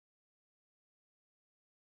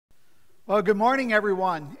Well, good morning,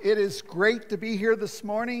 everyone. It is great to be here this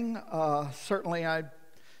morning. Certainly, I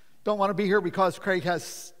don't want to be here because Craig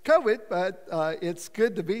has COVID, but it's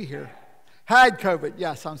good to be here. Had COVID.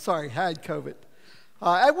 Yes, I'm sorry, had COVID.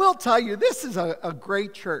 I will tell you, this is a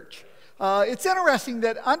great church. It's interesting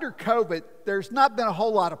that under COVID, there's not been a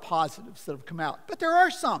whole lot of positives that have come out, but there are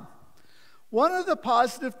some. One of the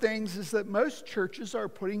positive things is that most churches are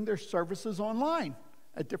putting their services online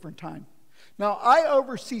at different times. Now, I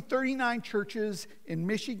oversee 39 churches in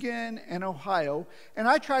Michigan and Ohio, and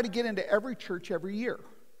I try to get into every church every year.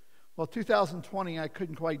 Well, 2020, I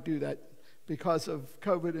couldn't quite do that because of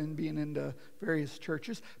COVID and being into various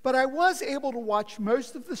churches, but I was able to watch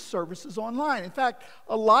most of the services online. In fact,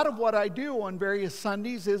 a lot of what I do on various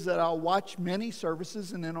Sundays is that I'll watch many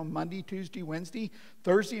services, and then on Monday, Tuesday, Wednesday,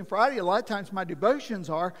 Thursday, and Friday, a lot of times my devotions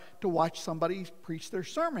are to watch somebody preach their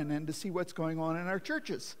sermon and to see what's going on in our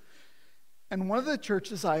churches. And one of the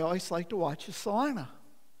churches I always like to watch is Salina.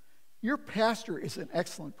 Your pastor is an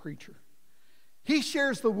excellent preacher. He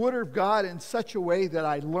shares the Word of God in such a way that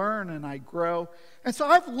I learn and I grow. And so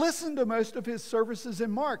I've listened to most of his services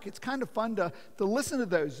in Mark. It's kind of fun to listen to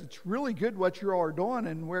those. It's really good what you all are doing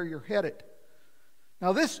and where you're headed.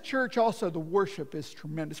 Now this church also, the worship is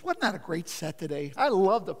tremendous. Wasn't that a great set today? I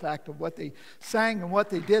love the fact of what they sang and what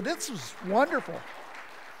they did. This was wonderful.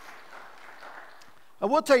 I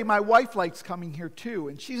will tell you, my wife likes coming here too,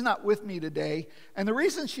 and she's not with me today. And the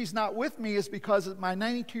reason she's not with me is because my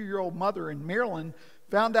 92-year-old mother in Maryland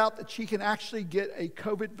found out that she can actually get a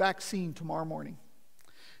COVID vaccine tomorrow morning.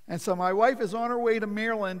 And so my wife is on her way to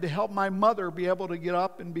Maryland to help my mother be able to get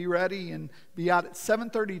up and be ready and be out at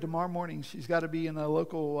 7:30 tomorrow morning. She's got to be in a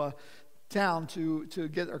local town to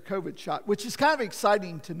get her COVID shot, which is kind of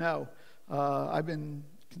exciting to know. I've been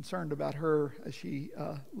concerned about her as she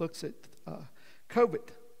looks at COVID.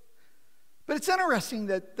 But it's interesting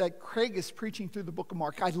that Craig is preaching through the book of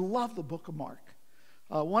Mark. I love the book of Mark.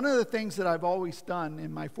 One of the things that I've always done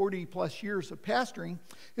in my 40 plus years of pastoring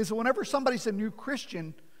is that whenever somebody's a new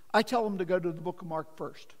Christian, I tell them to go to the book of Mark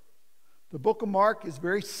first. The book of Mark is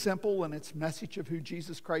very simple in its message of who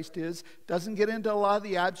Jesus Christ is. Doesn't get into a lot of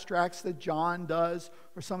the abstracts that John does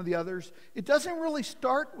or some of the others. It doesn't really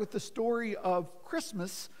start with the story of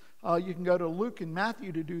Christmas. You can go to Luke and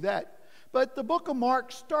Matthew to do that. But the book of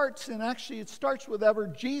Mark starts, and actually it starts with ever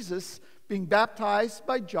Jesus being baptized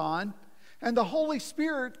by John, and the Holy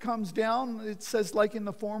Spirit comes down, it says like in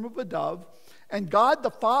the form of a dove, and God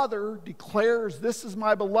the Father declares, "This is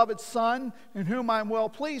my beloved Son, in whom I am well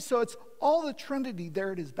pleased." So it's all the Trinity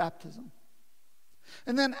there at his baptism.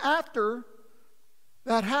 And then after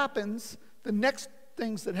that happens, the next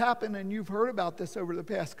things that happen, and you've heard about this over the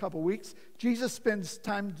past couple weeks, Jesus spends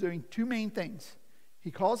time doing two main things. He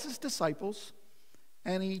calls his disciples,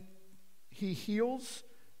 and he heals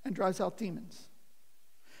and drives out demons.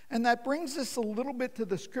 And that brings us a little bit to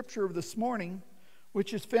the scripture of this morning,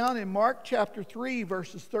 which is found in Mark chapter 3,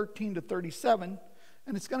 verses 13 to 37.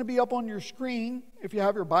 And it's going to be up on your screen. If you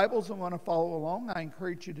have your Bibles and want to follow along, I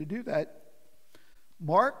encourage you to do that.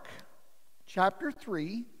 Mark chapter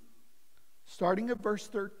 3, starting at verse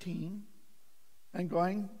 13 and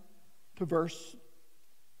going to verse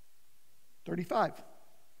 35.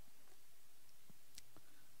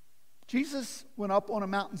 Jesus went up on a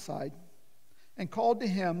mountainside and called to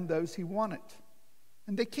him those he wanted,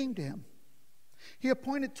 and they came to him. He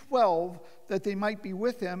appointed 12 that they might be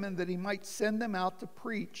with him and that he might send them out to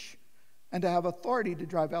preach and to have authority to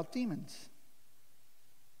drive out demons.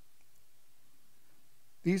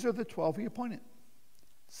 These are the 12 he appointed: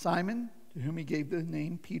 Simon, to whom he gave the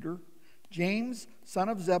name Peter, James, son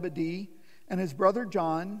of Zebedee, and his brother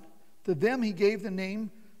John. To them he gave the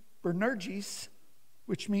name Boanerges,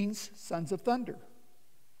 which means sons of thunder.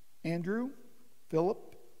 Andrew,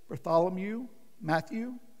 Philip, Bartholomew,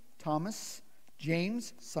 Matthew, Thomas,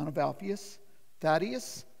 James, son of Alphaeus,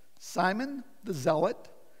 Thaddeus, Simon the Zealot,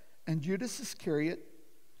 and Judas Iscariot,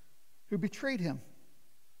 who betrayed him.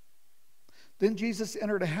 Then Jesus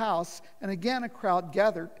entered a house, and again a crowd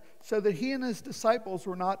gathered, so that he and his disciples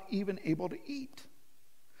were not even able to eat.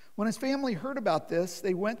 When his family heard about this,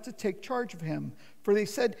 they went to take charge of him, for they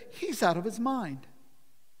said, "He's out of his mind."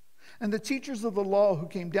 And the teachers of the law who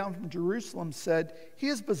came down from Jerusalem said, "He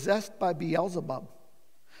is possessed by Beelzebub.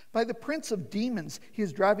 By the prince of demons, he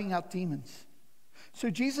is driving out demons." So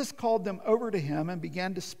Jesus called them over to him and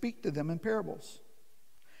began to speak to them in parables.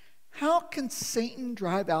 "How can Satan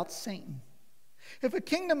drive out Satan? If a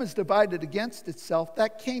kingdom is divided against itself,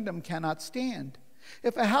 that kingdom cannot stand.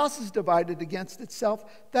 If a house is divided against itself,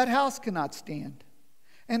 that house cannot stand.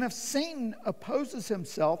 And if Satan opposes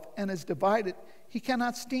himself and is divided, he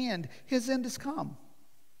cannot stand. His end is come.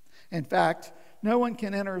 In fact, no one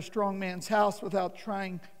can enter a strong man's house without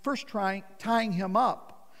first tying him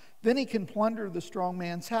up. Then he can plunder the strong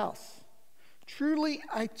man's house. Truly,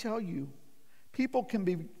 I tell you, people can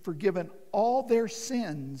be forgiven all their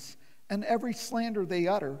sins and every slander they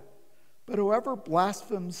utter, but whoever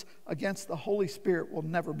blasphemes against the Holy Spirit will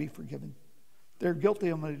never be forgiven. They're guilty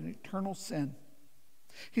of an eternal sin.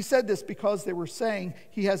 He said this because they were saying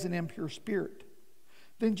he has an impure spirit.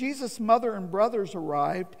 Then Jesus' mother and brothers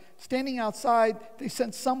arrived. Standing outside, they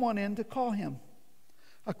sent someone in to call him.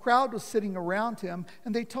 A crowd was sitting around him,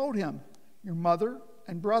 and they told him, "Your mother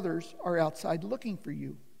and brothers are outside looking for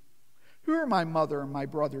you." "Who are my mother and my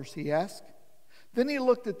brothers?" he asked. Then he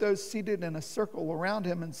looked at those seated in a circle around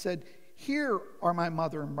him and said, "Here are my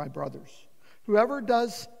mother and my brothers. Whoever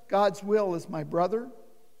does God's will is my brother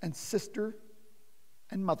and sister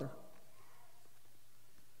and mother."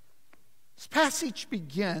 This passage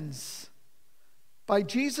begins by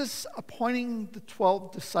Jesus appointing the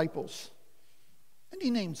 12 disciples, and he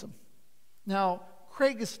names them. Now,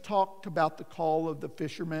 Craig has talked about the call of the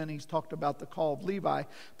fishermen, he's talked about the call of Levi,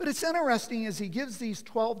 but it's interesting as he gives these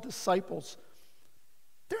 12 disciples,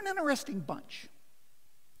 they're an interesting bunch.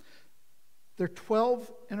 They're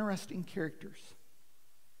 12 interesting characters.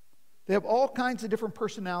 They have all kinds of different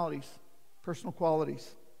personalities, personal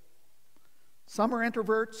qualities. Some are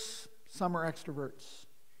introverts, some are extroverts.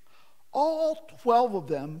 All 12 of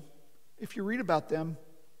them, if you read about them,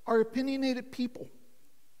 are opinionated people.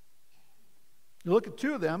 You look at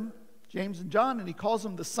two of them, James and John, and he calls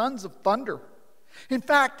them the sons of thunder. In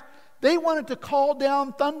fact, they wanted to call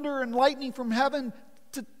down thunder and lightning from heaven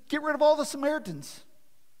to get rid of all the Samaritans.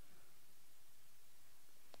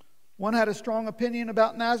 One had a strong opinion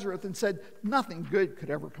about Nazareth and said nothing good could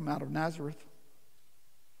ever come out of Nazareth.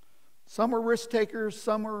 Some were risk takers,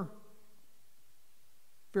 some were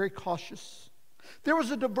very cautious. There was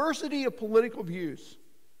a diversity of political views.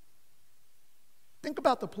 Think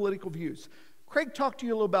about the political views. Craig talked to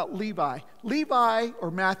you a little about Levi. Levi, or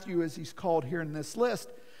Matthew as he's called here in this list,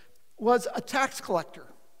 was a tax collector.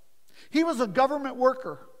 He was a government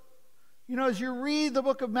worker. You know, as you read the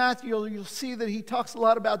book of Matthew, you'll see that he talks a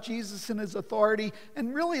lot about Jesus and his authority,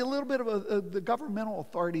 and really a little bit of the governmental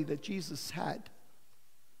authority that Jesus had.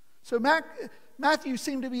 So Matthew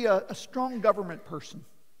seemed to be a strong government person.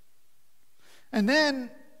 And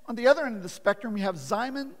then on the other end of the spectrum, you have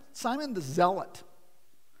Simon the Zealot.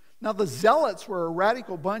 Now the Zealots were a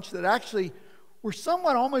radical bunch that actually were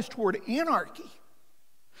somewhat almost toward anarchy.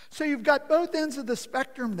 So you've got both ends of the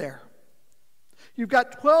spectrum there. You've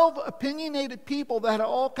got 12 opinionated people that had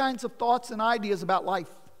all kinds of thoughts and ideas about life.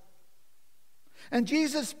 And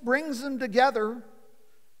Jesus brings them together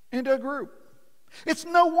into a group. It's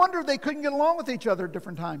no wonder they couldn't get along with each other at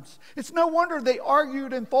different times. It's no wonder they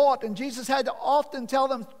argued and fought, and Jesus had to often tell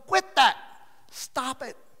them, "Quit that! Stop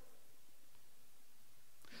it!"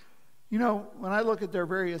 You know, when I look at their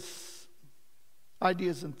various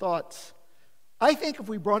ideas and thoughts, I think if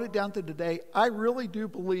we brought it down to today, I really do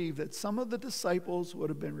believe that some of the disciples would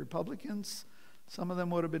have been Republicans, some of them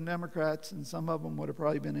would have been Democrats, and some of them would have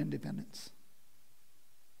probably been independents.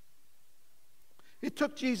 It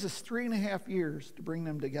took Jesus 3.5 years to bring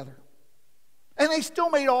them together. And they still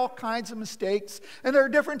made all kinds of mistakes. And there are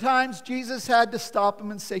different times Jesus had to stop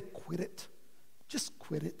them and say, "Quit it. Just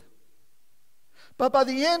quit it." But by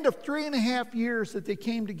the end of 3.5 years that they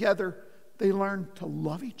came together, they learned to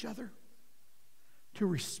love each other, to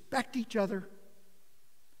respect each other,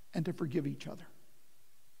 and to forgive each other.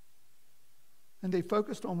 And they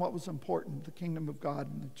focused on what was important, the kingdom of God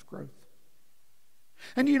and its growth.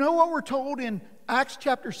 And you know what we're told in Acts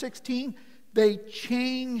chapter 16? They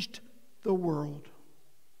changed the world.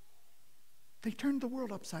 They turned the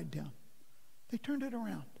world upside down. They turned it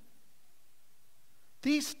around.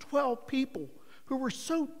 These 12 people who were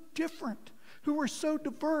so different, who were so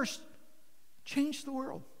diverse, changed the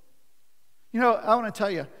world. You know, I want to tell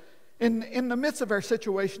you, in the midst of our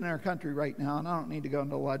situation in our country right now, and I don't need to go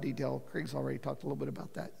into a lot of detail, Craig's already talked a little bit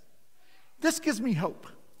about that. This gives me hope.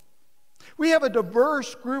 We have a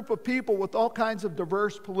diverse group of people with all kinds of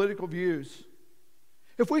diverse political views.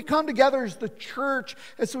 If we come together as the church,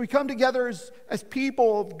 as we come together as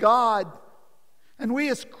people of God, and we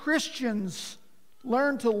as Christians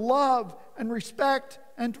learn to love and respect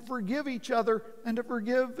and to forgive each other and to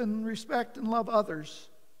forgive and respect and love others,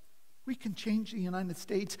 we can change the United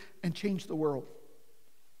States and change the world.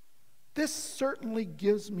 This certainly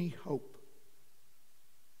gives me hope.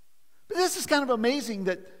 But this is kind of amazing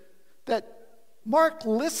that Mark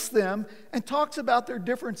lists them and talks about their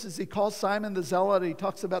differences. He calls Simon the Zealot. He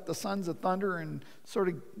talks about the sons of thunder and sort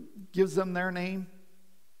of gives them their name.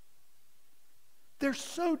 They're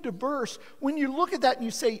so diverse. When you look at that and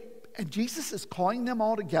you say, and Jesus is calling them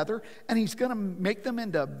all together, and he's going to make them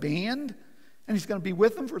into a band, and he's going to be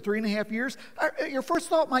with them for 3.5 years, your first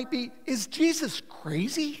thought might be, is Jesus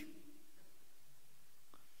crazy?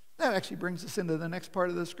 That actually brings us into the next part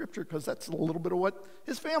of the scripture, because that's a little bit of what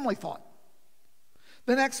his family thought.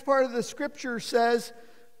 The next part of the scripture says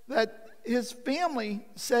that his family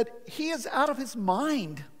said he is out of his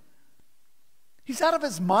mind. He's out of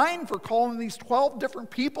his mind for calling these 12 different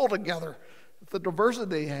people together, the diversity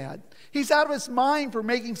they had. He's out of his mind for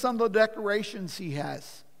making some of the declarations he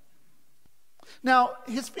has. Now,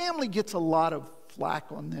 his family gets a lot of flack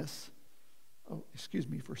on this. Oh, excuse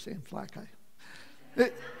me for saying flack.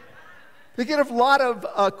 They get a lot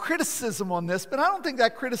of criticism on this, but I don't think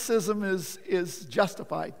that criticism is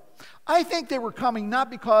justified. I think they were coming not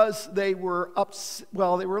because they were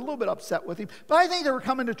they were a little bit upset with him, but I think they were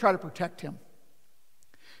coming to try to protect him.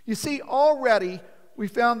 You see, already we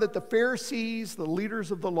found that the Pharisees, the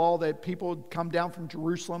leaders of the law, that people had come down from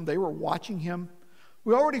Jerusalem, they were watching him.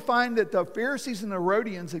 We already find that the Pharisees and the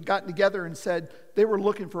Herodians had gotten together and said they were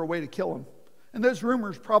looking for a way to kill him. And those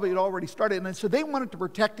rumors probably had already started. And so they wanted to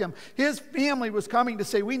protect him. His family was coming to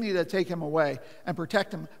say, we need to take him away and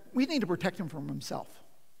protect him. We need to protect him from himself.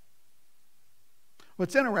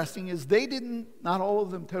 What's interesting is not all of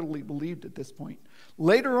them totally believed at this point.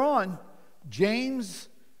 Later on, James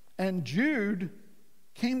and Jude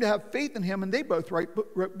came to have faith in him, and they both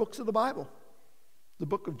wrote books of the Bible. The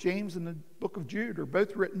book of James and the book of Jude are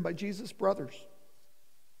both written by Jesus' brothers.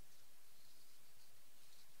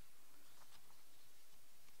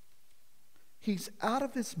 He's out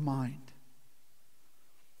of his mind.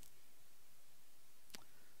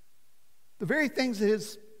 The very things that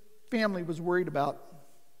his family was worried about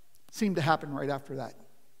seemed to happen right after that.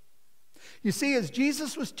 You see, as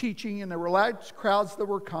Jesus was teaching, and there were large crowds that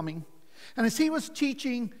were coming, and as he was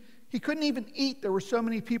teaching, he couldn't even eat. There were so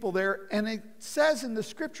many people there, and it says in the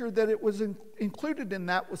scripture that it was included in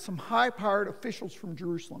that with some high-powered officials from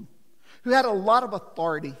Jerusalem who had a lot of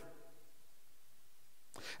authority.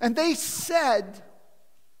 And they said,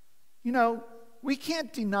 we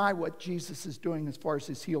can't deny what Jesus is doing as far as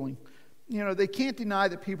his healing. They can't deny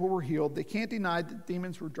that people were healed. They can't deny that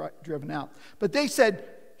demons were driven out. But they said,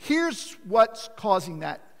 here's what's causing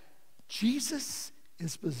that. Jesus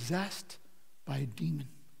is possessed by a demon.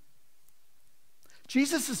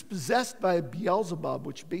 Jesus is possessed by Beelzebub,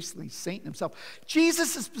 which basically is Satan himself.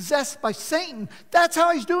 Jesus is possessed by Satan. That's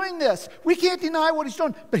how he's doing this. We can't deny what he's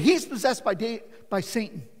doing, but he's possessed by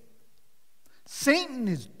Satan. Satan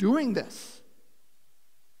is doing this.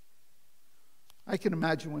 I can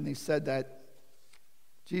imagine when they said that,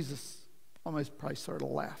 Jesus almost probably sort of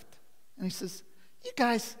laughed. And he says, you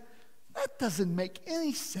guys, that doesn't make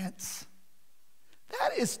any sense.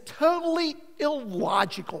 That is totally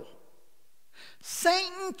illogical.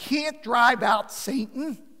 Satan can't drive out Satan.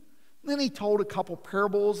 And then he told a couple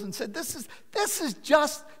parables and said, this is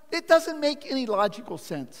just, it doesn't make any logical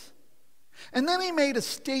sense. And then he made a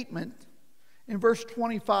statement in verse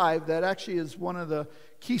 25 that actually is one of the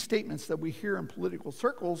key statements that we hear in political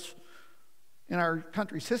circles in our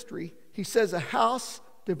country's history. He says, a house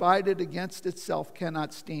divided against itself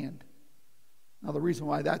cannot stand. Now, the reason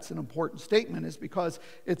why that's an important statement is because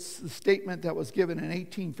it's the statement that was given in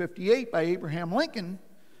 1858 by Abraham Lincoln,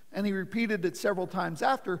 and he repeated it several times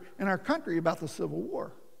after in our country about the Civil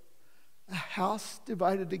War. A house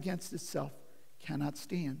divided against itself cannot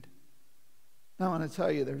stand. Now, I want to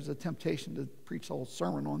tell you, there's a temptation to preach a whole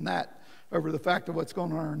sermon on that over the fact of what's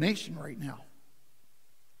going on in our nation right now.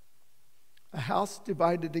 A house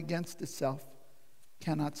divided against itself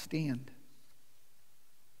cannot stand.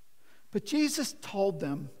 But Jesus told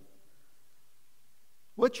them,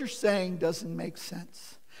 what you're saying doesn't make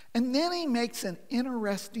sense. And then he makes an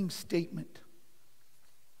interesting statement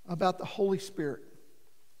about the Holy Spirit.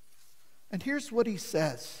 And here's what he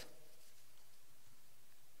says.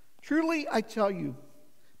 Truly, I tell you,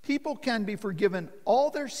 people can be forgiven all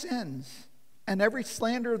their sins and every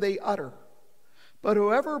slander they utter. But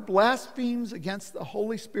whoever blasphemes against the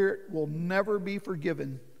Holy Spirit will never be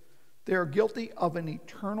forgiven. They are guilty of an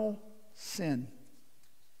eternal sin.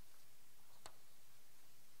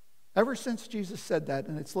 Ever since Jesus said that,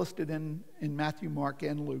 and it's listed in Matthew, Mark,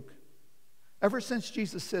 and Luke, ever since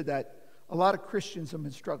Jesus said that, a lot of Christians have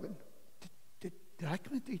been struggling. Did I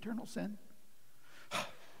commit the eternal sin?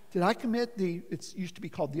 Did I commit it used to be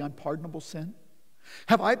called the unpardonable sin?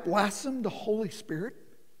 Have I blasphemed the Holy Spirit?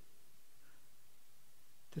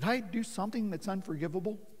 Did I do something that's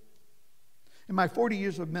unforgivable? In my 40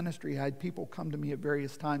 years of ministry, I had people come to me at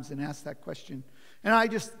various times and ask that question. And I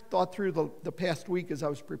just thought through the past week as I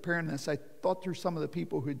was preparing this, I thought through some of the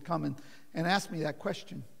people who'd come and asked me that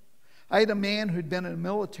question. I had a man who'd been in the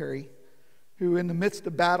military who in the midst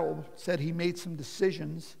of battle said he made some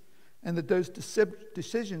decisions and that those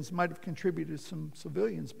decisions might have contributed to some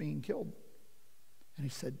civilians being killed. And he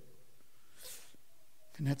said,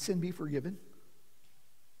 can that sin be forgiven?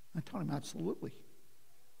 I told him, absolutely.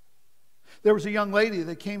 There was a young lady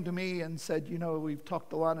that came to me and said, we've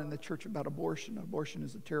talked a lot in the church about abortion. Abortion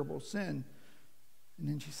is a terrible sin. And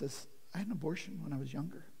then she says, I had an abortion when I was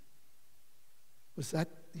younger. Was that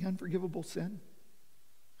the unforgivable sin?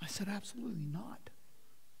 I said, absolutely not.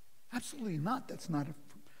 Absolutely not. That's not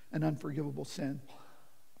an unforgivable sin.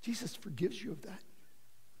 Jesus forgives you of that.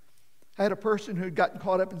 I had a person who had gotten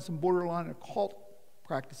caught up in some borderline occult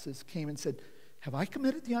practices came and said, have I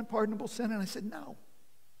committed the unpardonable sin? And I said, no.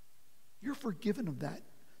 You're forgiven of that.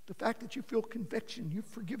 The fact that you feel conviction, you're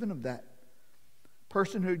forgiven of that.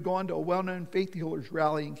 Person who had gone to a well-known faith healers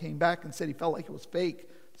rally and came back and said he felt like it was fake,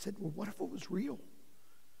 said, well, what if it was real?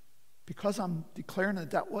 Because I'm declaring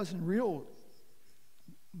that wasn't real,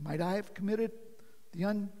 might I have committed the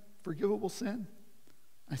unforgivable sin?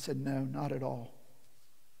 I said, no, not at all.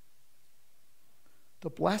 The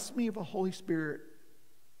blasphemy of the Holy Spirit,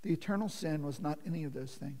 the eternal sin, was not any of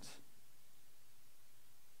those things.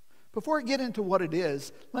 Before I get into what it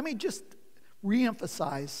is, let me just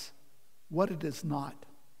reemphasize what it is not.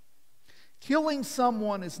 Killing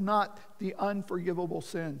someone is not the unforgivable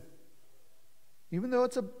sin. Even though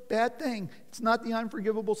it's a bad thing, it's not the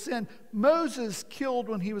unforgivable sin. Moses killed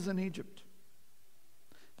when he was in Egypt.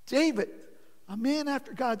 David, a man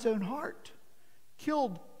after God's own heart,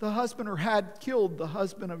 killed the husband or had killed the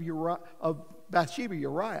husband of Bathsheba,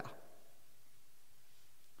 Uriah.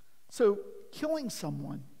 So killing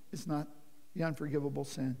someone is not the unforgivable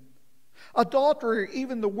sin. Adultery,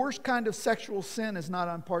 even the worst kind of sexual sin, is not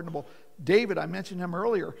unpardonable. David, I mentioned him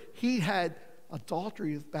earlier, he had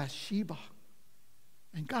adultery with Bathsheba.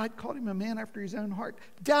 And God called him a man after his own heart.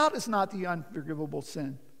 Doubt is not the unforgivable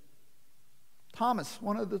sin. Thomas,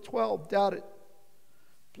 one of the 12, doubted.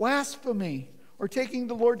 Blasphemy or taking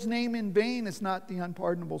the Lord's name in vain is not the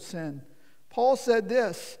unpardonable sin. Paul said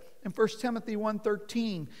this in 1 Timothy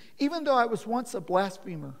 1:13, even though I was once a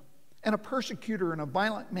blasphemer and a persecutor and a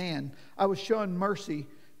violent man, I was shown mercy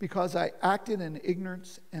because I acted in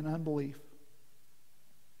ignorance and unbelief.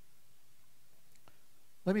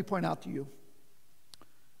 Let me point out to you,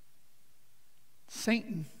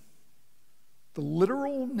 Satan, the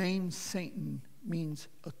literal name Satan means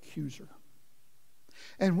accuser.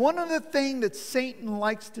 And one of the things that Satan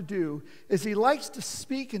likes to do is he likes to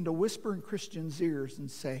speak and to whisper in Christians' ears and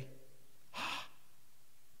say,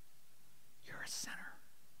 you're a sinner.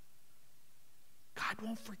 God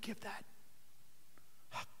won't forgive that.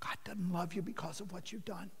 God doesn't love you because of what you've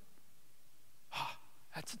done.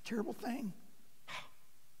 That's a terrible thing.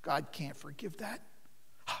 God can't forgive that.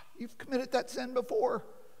 You've committed that sin before.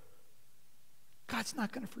 God's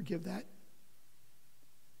not going to forgive that.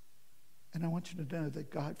 And I want you to know that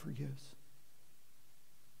God forgives.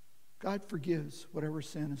 God forgives whatever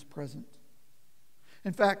sin is present.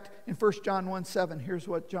 In fact, in 1 John 1:7, here's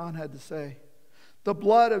what John had to say. The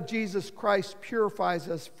blood of Jesus Christ purifies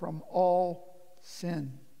us from all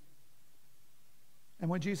sin. And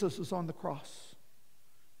when Jesus was on the cross,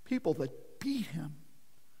 people that beat him,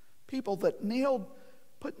 people that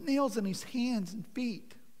put nails in his hands and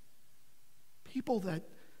feet, people that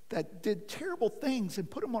did terrible things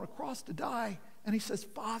and put him on a cross to die. And he says,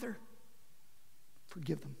 Father,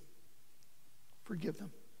 forgive them. Forgive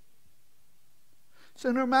them.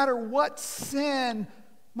 So no matter what sin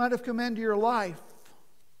might have come into your life,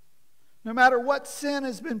 no matter what sin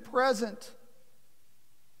has been present,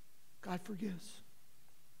 God forgives.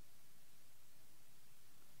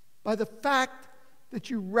 By the fact that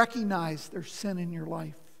you recognize there's sin in your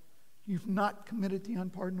life, you've not committed the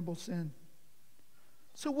unpardonable sin.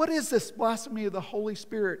 So what is this blasphemy of the Holy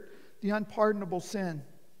Spirit, the unpardonable sin?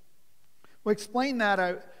 Well, explain that.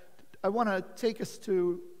 I want to take us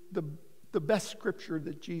to the best scripture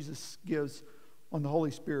that Jesus gives on the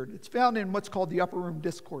Holy Spirit. It's found in what's called the Upper Room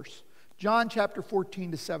Discourse, John chapter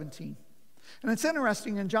 14 to 17. And it's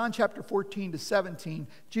interesting, in John chapter 14 to 17,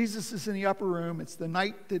 Jesus is in the upper room. It's the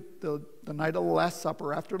night the night of the Last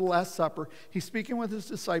Supper. After the Last Supper, he's speaking with his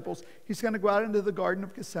disciples. He's going to go out into the Garden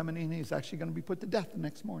of Gethsemane, and he's actually going to be put to death the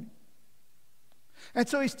next morning. And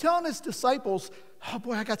so he's telling his disciples, oh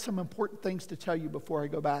boy, I got some important things to tell you before I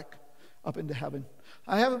go back up into heaven.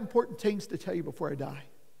 I have important things to tell you before I die.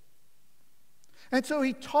 And so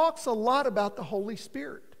he talks a lot about the Holy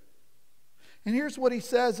Spirit. And here's what he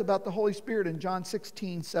says about the Holy Spirit in John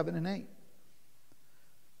 16, 7 and 8.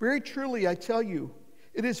 Very truly, I tell you,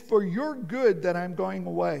 it is for your good that I'm going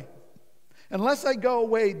away. Unless I go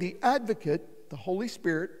away, the advocate, the Holy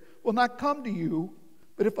Spirit, will not come to you,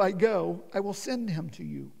 but if I go, I will send him to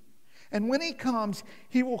you. And when he comes,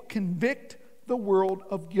 he will convict the world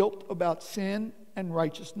of guilt about sin and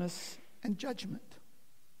righteousness and judgment.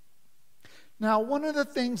 Now, one of the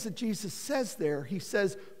things that Jesus says there, he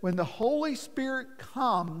says, when the Holy Spirit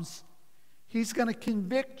comes, he's going to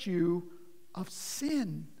convict you of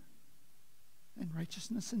sin and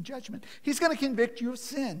righteousness and judgment. He's going to convict you of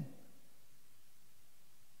sin.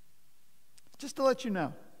 Just to let you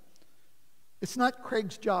know, it's not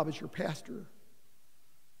Craig's job as your pastor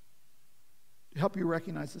to help you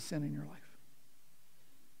recognize the sin in your life.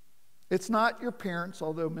 It's not your parents,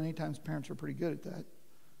 although many times parents are pretty good at that.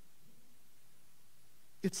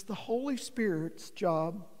 It's the Holy Spirit's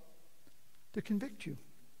job to convict you.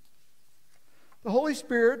 The Holy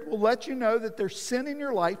Spirit will let you know that there's sin in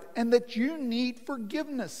your life and that you need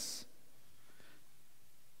forgiveness.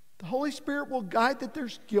 The Holy Spirit will guide that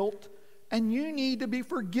there's guilt and you need to be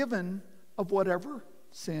forgiven of whatever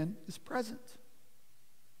sin is present.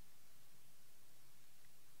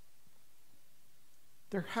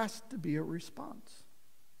 There has to be a response.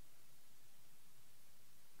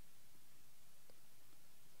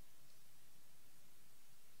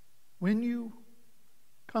 When you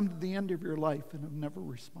come to the end of your life and have never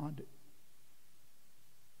responded,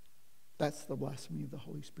 that's the blasphemy of the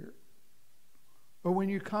Holy Spirit. Or when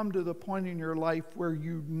you come to the point in your life where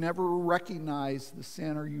you never recognize the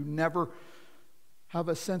sin, or you never have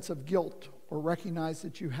a sense of guilt, or recognize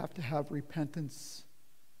that you have to have repentance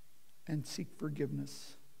and seek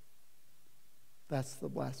forgiveness, that's the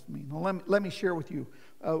blasphemy. Now let me share with you.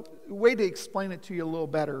 A way to explain it to you a little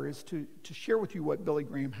better is to share with you what Billy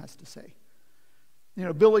Graham has to say. You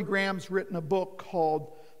know, Billy Graham's written a book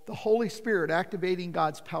called The Holy Spirit, Activating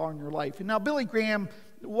God's Power in Your Life. And now Billy Graham,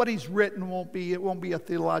 what he's written won't be a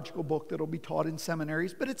theological book that'll be taught in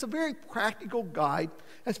seminaries, but it's a very practical guide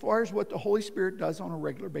as far as what the Holy Spirit does on a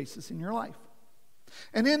regular basis in your life.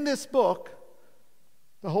 And in this book,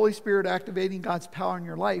 The Holy Spirit Activating God's Power in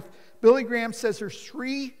Your Life, Billy Graham says there's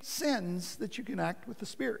 3 sins that you can act with the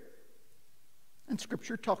Spirit. And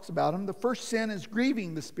Scripture talks about them. The first sin is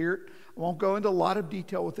grieving the Spirit. I won't go into a lot of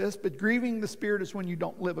detail with this, but grieving the Spirit is when you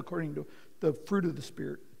don't live according to the fruit of the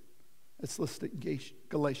Spirit. It's listed in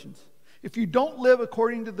Galatians. If you don't live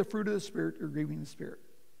according to the fruit of the Spirit, you're grieving the Spirit.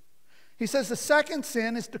 He says the second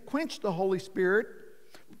sin is to quench the Holy Spirit.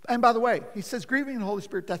 And by the way, he says grieving the Holy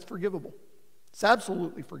Spirit, that's forgivable. It's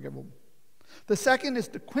absolutely forgivable. The second is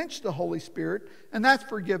to quench the Holy Spirit, and that's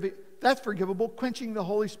forgivable. Quenching the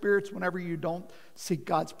Holy Spirit's whenever you don't seek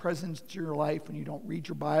God's presence in your life, when you don't read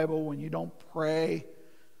your Bible, when you don't pray,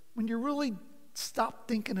 when you really stop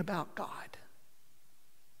thinking about God.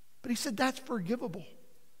 But he said that's forgivable.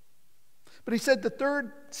 But he said the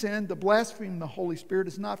third sin, the blaspheming the Holy Spirit,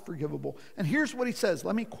 is not forgivable. And here's what he says.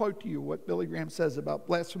 Let me quote to you what Billy Graham says about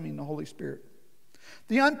blaspheming the Holy Spirit.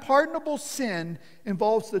 The unpardonable sin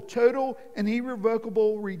involves the total and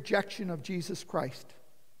irrevocable rejection of Jesus Christ.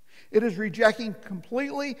 It is rejecting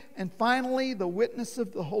completely and finally the witness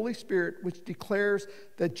of the Holy Spirit, which declares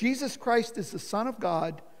that Jesus Christ is the Son of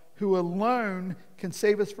God, who alone can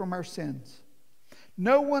save us from our sins.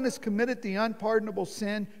 No one has committed the unpardonable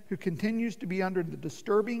sin who continues to be under the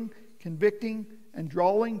disturbing, convicting, and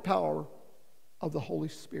drawing power of the Holy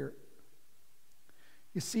Spirit.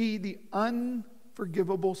 You see, the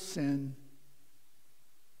unforgivable sin,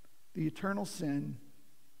 the eternal sin,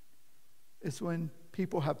 is when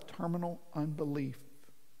people have terminal unbelief.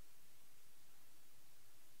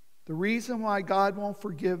 The reason why God won't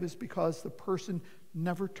forgive is because the person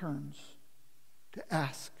never turns to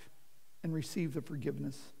ask and receive the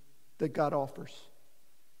forgiveness that God offers,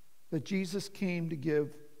 that Jesus came to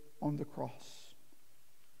give on the cross.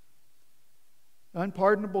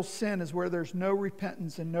 Unpardonable sin is where there's no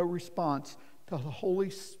repentance and no response to the Holy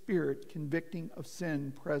Spirit convicting of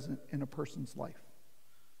sin present in a person's life.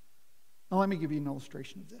 Now let me give you an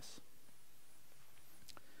illustration of this.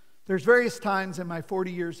 There's various times in my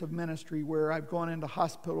 40 years of ministry where I've gone into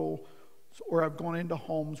hospitals or I've gone into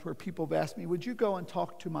homes where people have asked me, would you go and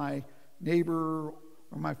talk to my neighbor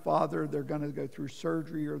or my father? They're going to go through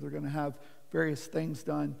surgery or they're going to have various things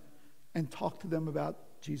done, and talk to them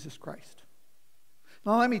about Jesus Christ.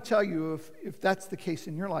 Now let me tell you, if that's the case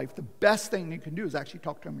in your life, the best thing you can do is actually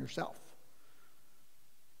talk to them yourself.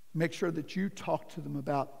 Make sure that you talk to them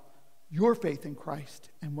about your faith in Christ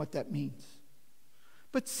and what that means.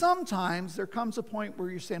 But sometimes there comes a point where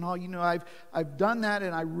you're saying, oh, you know, I've done that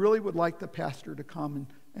and I really would like the pastor to come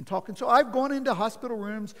and talking. So I've gone into hospital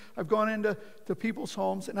rooms, I've gone into people's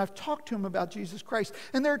homes, and I've talked to them about Jesus Christ.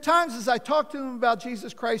 And there are times as I talk to them about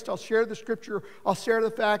Jesus Christ, I'll share the scripture, I'll share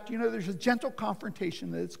the fact, there's a gentle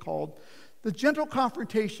confrontation that it's called. The gentle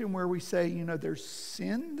confrontation where we say, there's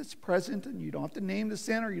sin that's present, and you don't have to name the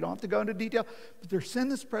sin or you don't have to go into detail, but there's sin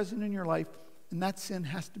that's present in your life, and that sin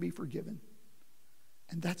has to be forgiven.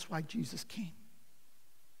 And that's why Jesus came.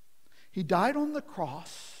 He died on the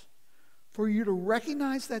cross for you to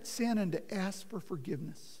recognize that sin and to ask for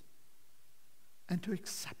forgiveness and to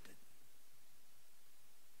accept it.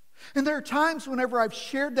 And there are times whenever I've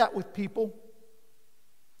shared that with people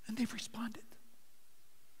and they've responded.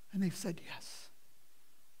 And they've said, yes,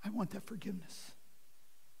 I want that forgiveness.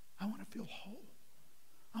 I want to feel whole.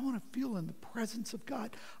 I want to feel in the presence of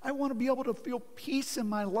God. I want to be able to feel peace in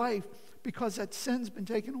my life because that sin's been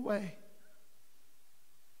taken away.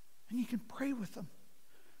 And you can pray with them.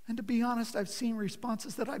 And to be honest, I've seen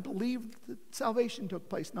responses that I believe that salvation took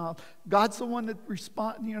place. Now, God's the one that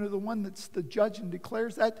responds, the one that's the judge and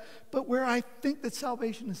declares that, but where I think that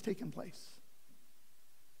salvation has taken place.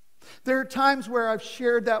 There are times where I've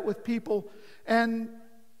shared that with people and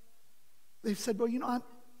they've said, well,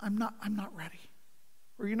 I'm not ready.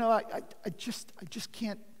 Or, I just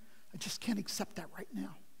can't accept that right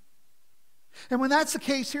now. And when that's the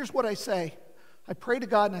case, here's what I say. I pray to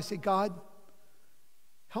God and I say, God,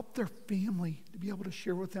 help their family to be able to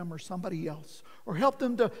share with them or somebody else. Or help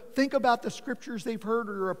them to think about the scriptures they've heard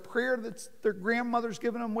or a prayer that their grandmother's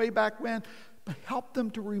given them way back when. But help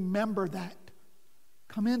them to remember that.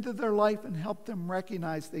 Come into their life and help them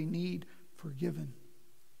recognize they need forgiven.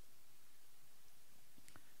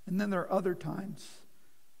 And then there are other times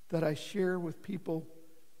that I share with people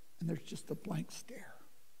and there's just a blank stare.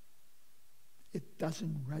 It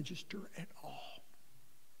doesn't register at all.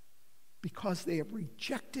 Because they have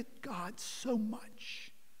rejected God so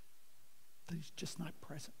much that He's just not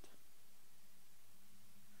present.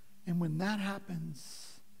 And when that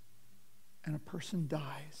happens and a person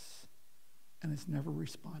dies and has never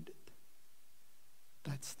responded,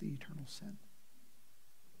 that's the eternal sin.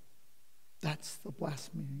 That's the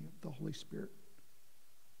blasphemy of the Holy Spirit.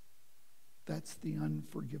 That's the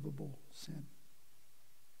unforgivable sin.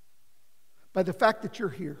 By the fact that you're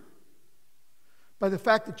here, by the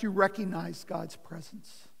fact that you recognize God's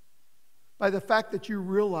presence, by the fact that you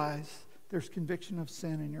realize there's conviction of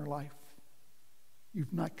sin in your life,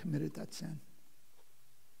 you've not committed that sin.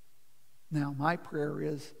 Now, my prayer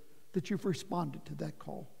is that you've responded to that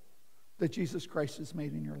call that Jesus Christ has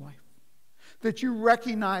made in your life. That you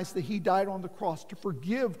recognize that He died on the cross to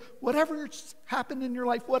forgive whatever's happened in your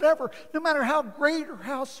life, whatever, no matter how great or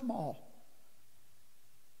how small.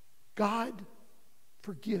 God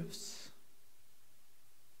forgives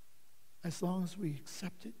as long as we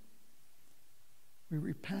accept it. We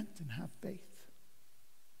repent and have faith.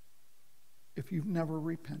 If you've never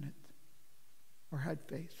repented or had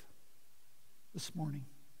faith this morning,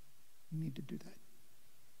 you need to do that.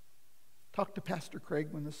 Talk to Pastor Craig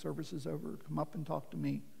when the service is over. Come up and talk to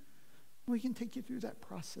me. We can take you through that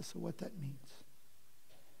process of what that means.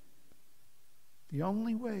 The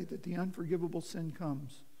only way that the unforgivable sin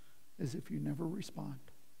comes is if you never respond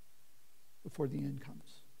before the end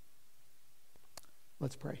comes.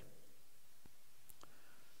 Let's pray.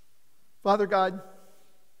 Father God,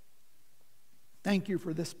 thank you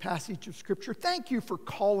for this passage of Scripture. Thank you for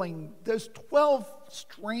calling those 12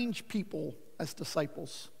 strange people as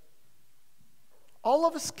disciples. All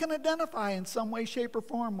of us can identify in some way, shape, or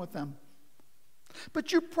form with them.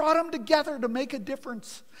 But you brought them together to make a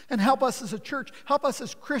difference and help us as a church, help us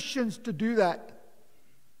as Christians to do that.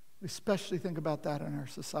 We especially think about that in our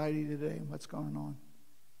society today and what's going on.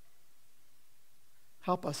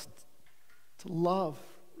 Help us to love,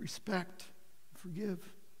 respect, forgive,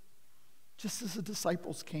 just as the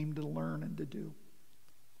disciples came to learn and to do.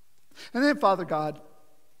 And then, Father God,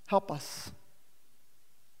 help us.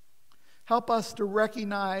 Help us to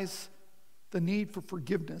recognize the need for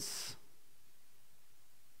forgiveness,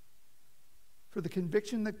 for the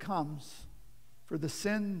conviction that comes, for the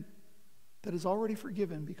sin that is already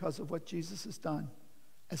forgiven because of what Jesus has done,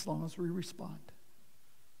 as long as we respond.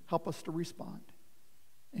 Help us to respond.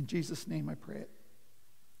 In Jesus' name I pray it.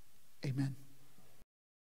 Amen.